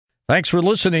Thanks for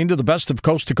listening to the Best of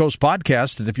Coast to Coast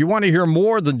podcast. And if you want to hear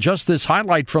more than just this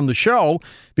highlight from the show,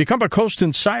 become a Coast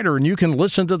Insider and you can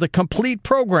listen to the complete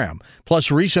program,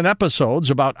 plus recent episodes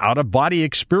about out-of-body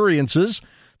experiences,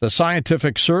 the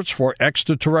scientific search for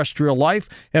extraterrestrial life,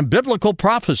 and biblical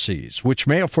prophecies, which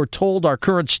may have foretold our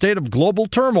current state of global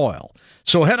turmoil.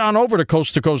 So head on over to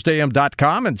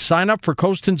coasttocoastam.com and sign up for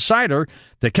Coast Insider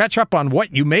to catch up on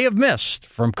what you may have missed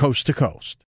from Coast to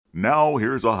Coast. Now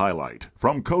here's a highlight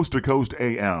from Coast to Coast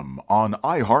AM on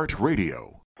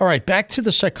iHeartRadio. All right, back to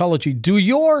the psychology. Do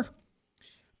your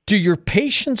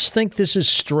patients think this is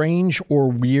strange or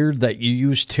weird that you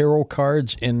use tarot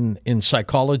cards in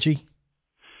psychology?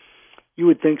 You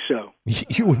would think so.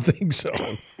 You would think so.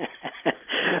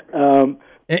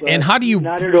 And how do you?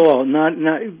 Not at all. Not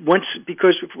once,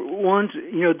 because once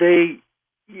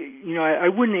I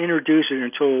wouldn't introduce it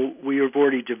until we have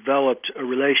already developed a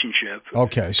relationship.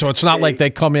 Okay, so it's not like they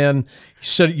come in,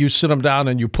 you sit them down,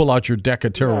 and you pull out your deck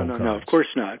of tarot cards. No, of course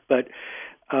not. But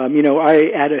I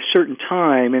at a certain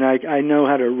time, and I know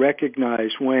how to recognize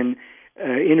when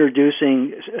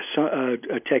introducing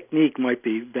a technique might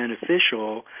be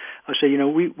beneficial. I'll say,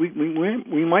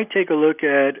 we might take a look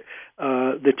at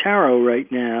the tarot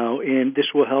right now, and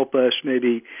this will help us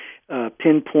maybe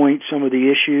pinpoint some of the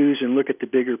issues and look at the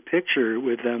bigger picture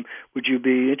with them. Would you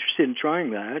be interested in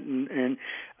trying that? And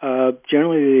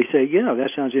generally they say, yeah,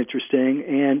 that sounds interesting.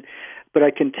 But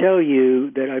I can tell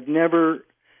you that I've never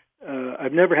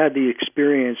had the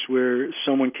experience where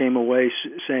someone came away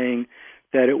saying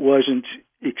that it wasn't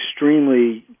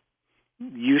extremely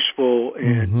useful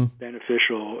and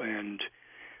beneficial and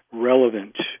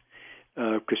relevant,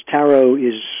 because tarot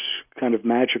is kind of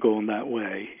magical in that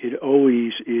way. It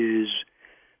always is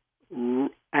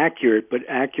accurate, but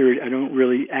accurate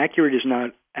is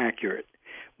not accurate.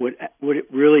 What it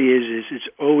really is it's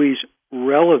always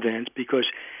relevant because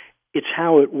it's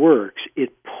how it works.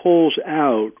 It pulls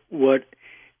out what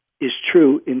is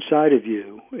true inside of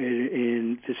you,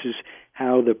 and this is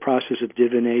how the process of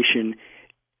divination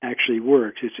actually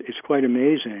works. It's quite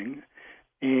amazing,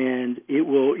 and it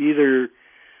will either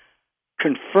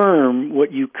confirm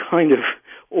what you kind of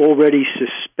already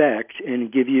suspect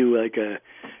and give you like a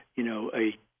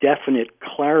definite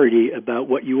clarity about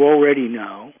what you already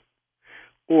know,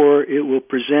 or it will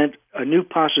present a new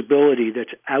possibility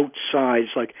that's outside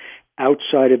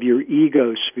of your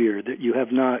ego sphere that you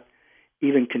have not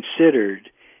even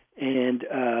considered. And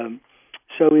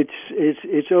so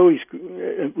it's always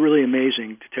really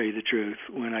amazing, to tell you the truth,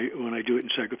 when I do it in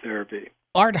psychotherapy.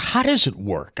 Art, how does it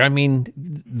work? I mean,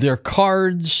 they're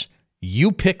cards,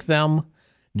 you pick them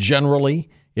generally,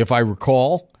 if I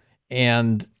recall,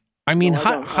 and I mean, I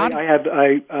have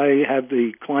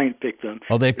the client pick them.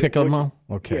 Oh, they pick them all?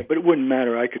 Okay. Yeah, but it wouldn't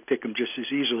matter. I could pick them just as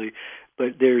easily,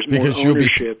 but there's more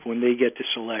ownership when they get to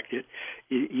select it.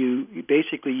 You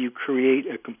create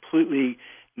a completely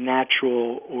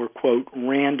natural or, quote,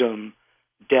 random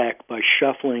deck by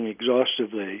shuffling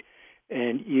exhaustively,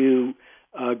 and you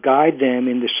guide them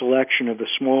in the selection of a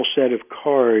small set of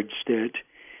cards that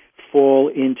fall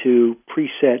into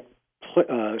preset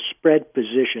spread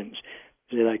positions,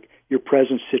 like your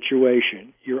present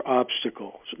situation, your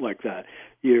obstacles, like that,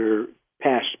 your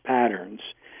past patterns.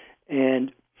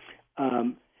 And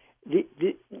the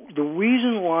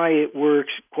reason why it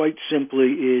works, quite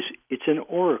simply, is it's an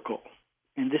oracle.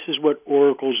 And this is what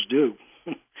oracles do.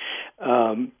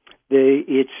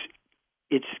 It's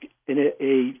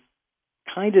a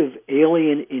kind of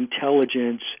alien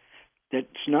intelligence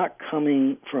that's not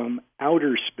coming from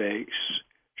outer space,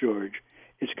 George.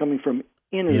 It's coming from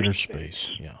inner space.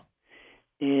 Yeah.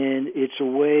 And it's a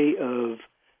way of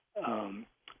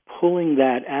pulling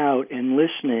that out and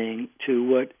listening to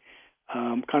what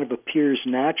kind of appears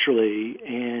naturally,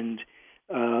 and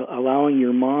allowing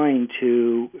your mind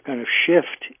to kind of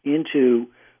shift into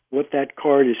what that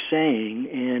card is saying,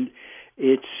 and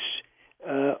it's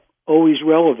always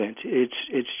relevant.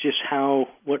 It's just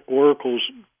what oracles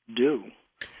do.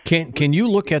 Can you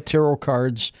look at tarot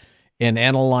cards and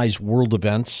analyze world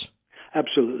events?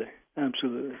 Absolutely.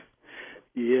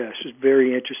 Yes, it's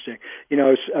very interesting.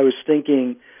 I was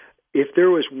thinking, if there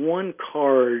was one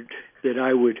card that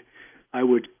I would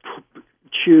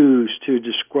choose to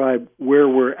describe where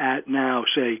we're at now,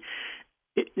 say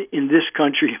in this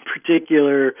country in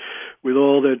particular, with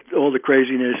all the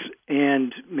craziness,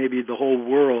 and maybe the whole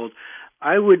world,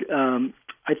 I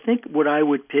think what I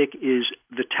would pick is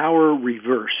the Tower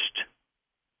reversed.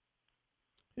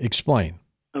 Explain.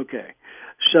 Okay,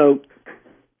 so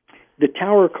the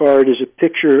Tower card is a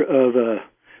picture of a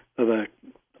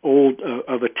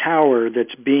tower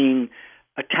that's being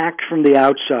attacked from the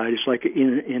outside. It's like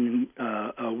in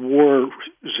a war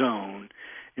zone,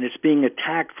 and it's being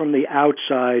attacked from the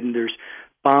outside, and there's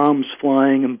bombs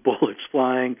flying and bullets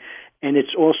flying, and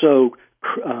it's also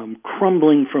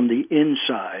crumbling from the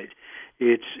inside.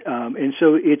 It's and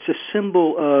so it's a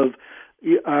symbol of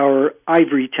our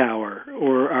ivory tower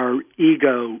or our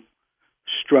ego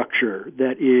structure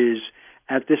that is,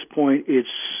 at this point, it's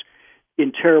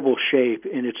in terrible shape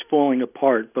and it's falling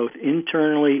apart both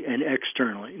internally and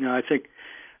externally. Now, I think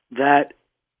that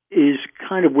is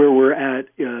kind of where we're at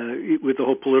with the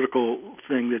whole political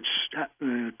thing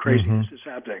that's craziness is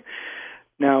happening.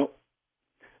 Now,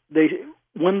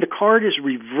 when the card is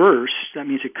reversed, that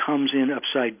means it comes in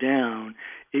upside down.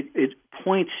 It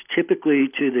points typically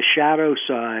to the shadow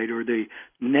side or the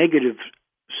negative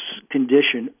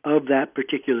condition of that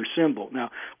particular symbol.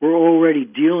 Now, we're already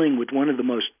dealing with one of the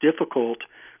most difficult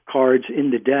cards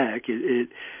in the deck. It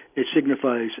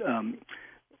signifies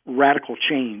radical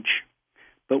change.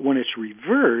 But when it's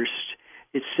reversed,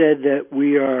 it's said that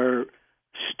we are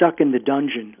stuck in the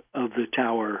dungeon of the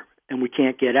tower and we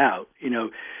can't get out. You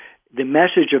know, the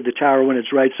message of the tower when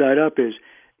it's right side up is,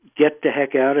 get the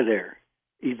heck out of there.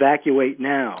 Evacuate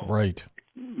now. Right.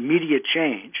 Immediate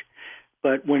change.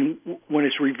 But when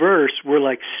it's reversed, we're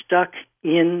like stuck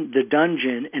in the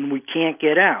dungeon and we can't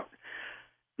get out.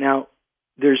 Now,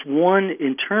 there's one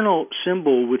internal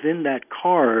symbol within that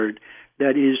card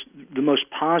that is the most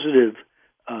positive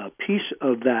piece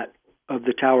of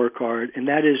the tower card, and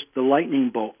that is the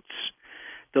lightning bolts.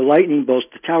 The lightning bolts,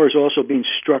 the tower is also being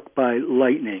struck by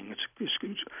lightning.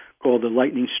 It's called the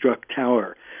lightning struck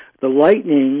tower. The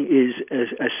lightning is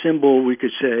a symbol, we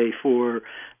could say, for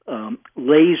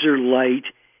laser light,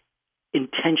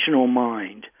 intentional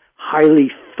mind,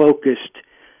 highly focused,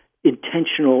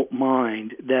 intentional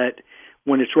mind that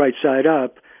when it's right side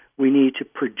up, we need to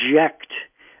project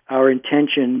our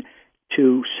intention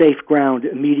to safe ground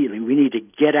immediately. We need to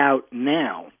get out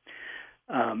now.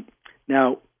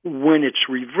 Now, when it's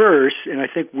reversed, and I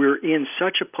think we're in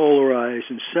such a polarized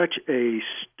and such a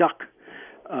stuck,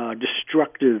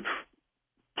 destructive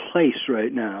place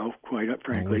right now, quite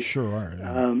frankly. We sure are.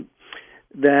 Yeah.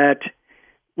 That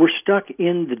we're stuck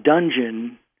in the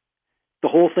dungeon. The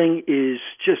whole thing is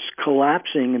just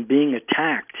collapsing and being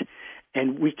attacked,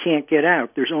 and we can't get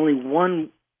out. There's only one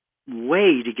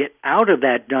way to get out of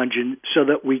that dungeon so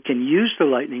that we can use the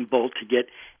lightning bolt to get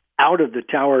out of the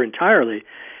tower entirely,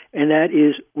 and that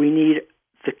is we need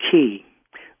the key.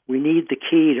 We need the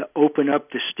key to open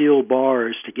up the steel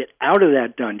bars to get out of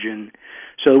that dungeon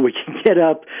so we can get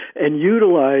up and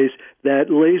utilize that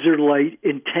laser light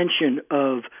intention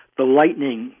of the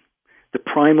lightning, the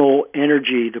primal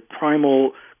energy, the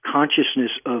primal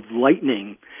consciousness of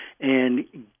lightning, and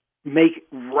make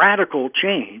radical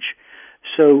change.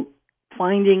 So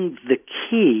finding the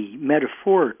key,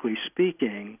 metaphorically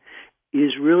speaking,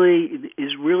 is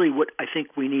really what I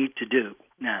think we need to do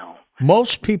now.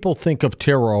 Most people think of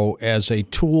tarot as a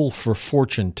tool for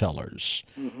fortune tellers.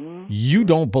 Mm-hmm. You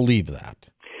don't believe that.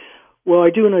 Well, I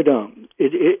do and I don't.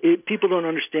 People don't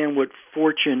understand what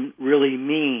fortune really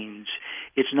means.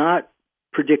 It's not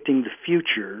predicting the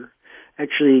future.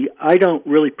 Actually, I don't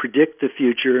really predict the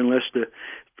future unless the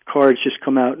cards just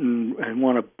come out and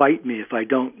want to bite me if I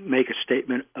don't make a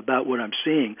statement about what I'm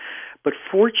seeing. But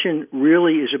fortune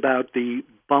really is about the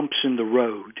bumps in the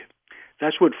road.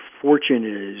 That's what fortune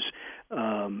is.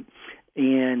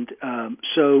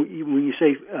 So when you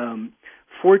say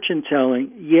fortune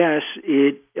telling, yes,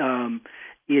 it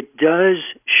does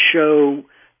show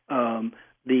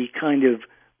the kind of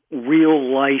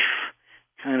real life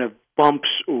kind of bumps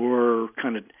or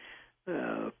kind of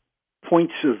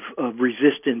points of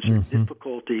resistance or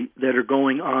difficulty that are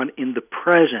going on in the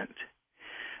present.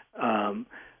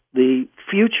 The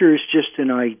future is just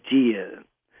an idea.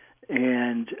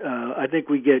 And I think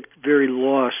we get very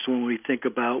lost when we think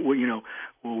about what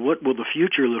will the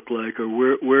future look like, or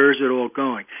where is it all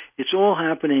going? It's all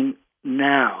happening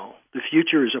now. The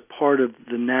future is a part of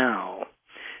the now,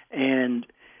 and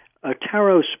a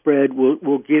tarot spread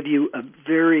will give you a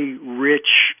very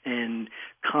rich and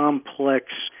complex,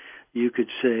 you could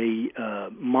say,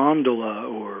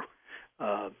 mandala or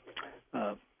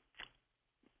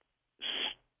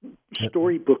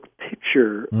storybook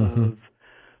picture of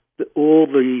all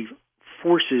the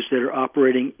forces that are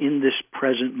operating in this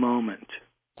present moment.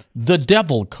 The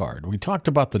Devil card. We talked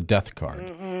about the Death card.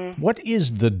 Mm-hmm. What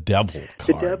is the Devil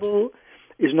card? The Devil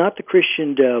is not the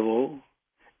Christian devil.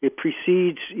 It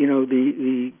precedes,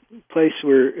 the place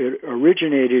where it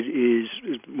originated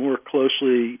is more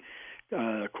closely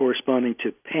corresponding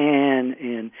to Pan,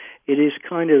 and it is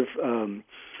kind of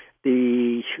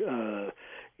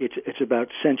it's about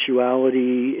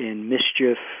sensuality and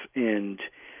mischief and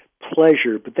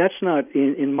pleasure, but that's not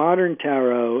in modern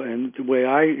tarot. And the way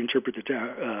I interpret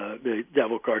the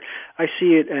Devil card, I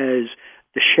see it as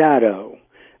the shadow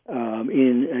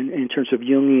in terms of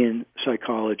Jungian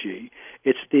psychology.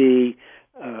 It's the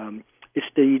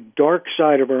dark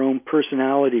side of our own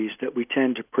personalities that we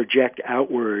tend to project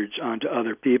outwards onto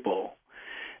other people,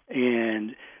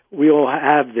 and we all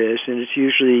have this, and it's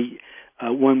usually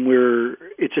when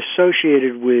it's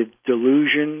associated with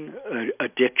delusion,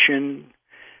 addiction,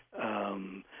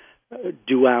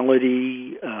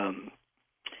 duality,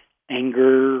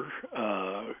 anger,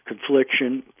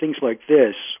 confliction, things like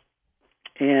this.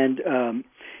 And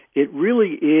it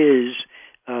really is,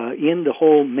 in the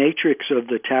whole matrix of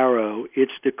the tarot,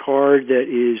 it's the card that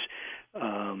is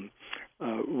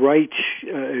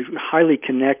highly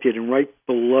connected and right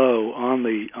below on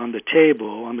the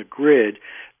table, on the grid,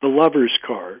 the Lover's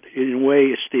card. In a way,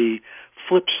 it's the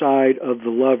flip side of the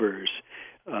Lovers,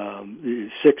 the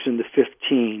 6 and the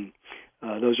 15.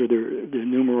 Those are the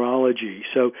numerology.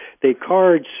 So the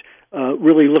cards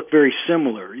really look very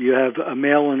similar. You have a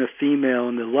male and a female,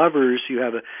 and the Lovers,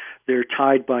 they're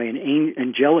tied by an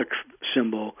angelic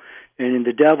symbol, and in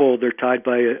the Devil, they're tied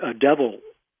by a devil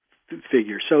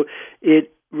figure. So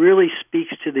it really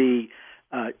speaks to the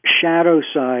shadow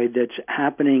side that's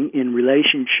happening in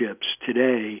relationships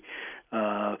today,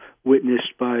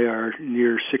 witnessed by our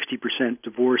near 60%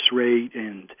 divorce rate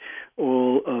and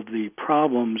all of the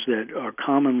problems that are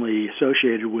commonly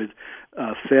associated with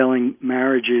failing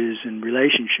marriages and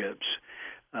relationships.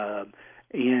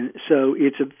 And so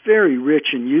it's a very rich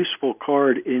and useful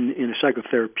card in a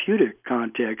psychotherapeutic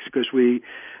context, because we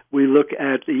look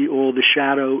at all the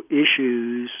shadow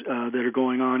issues that are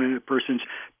going on in a person's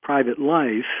private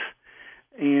life.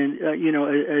 And,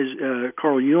 as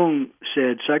Carl Jung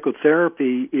said,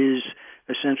 psychotherapy is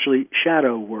essentially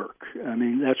shadow work. I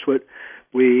mean, that's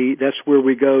where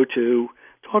we go to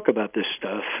talk about this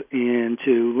stuff and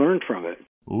to learn from it.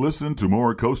 Listen to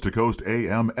more Coast to Coast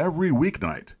AM every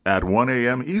weeknight at 1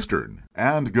 a.m. Eastern,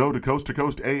 and go to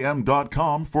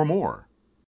coasttocoastam.com for more.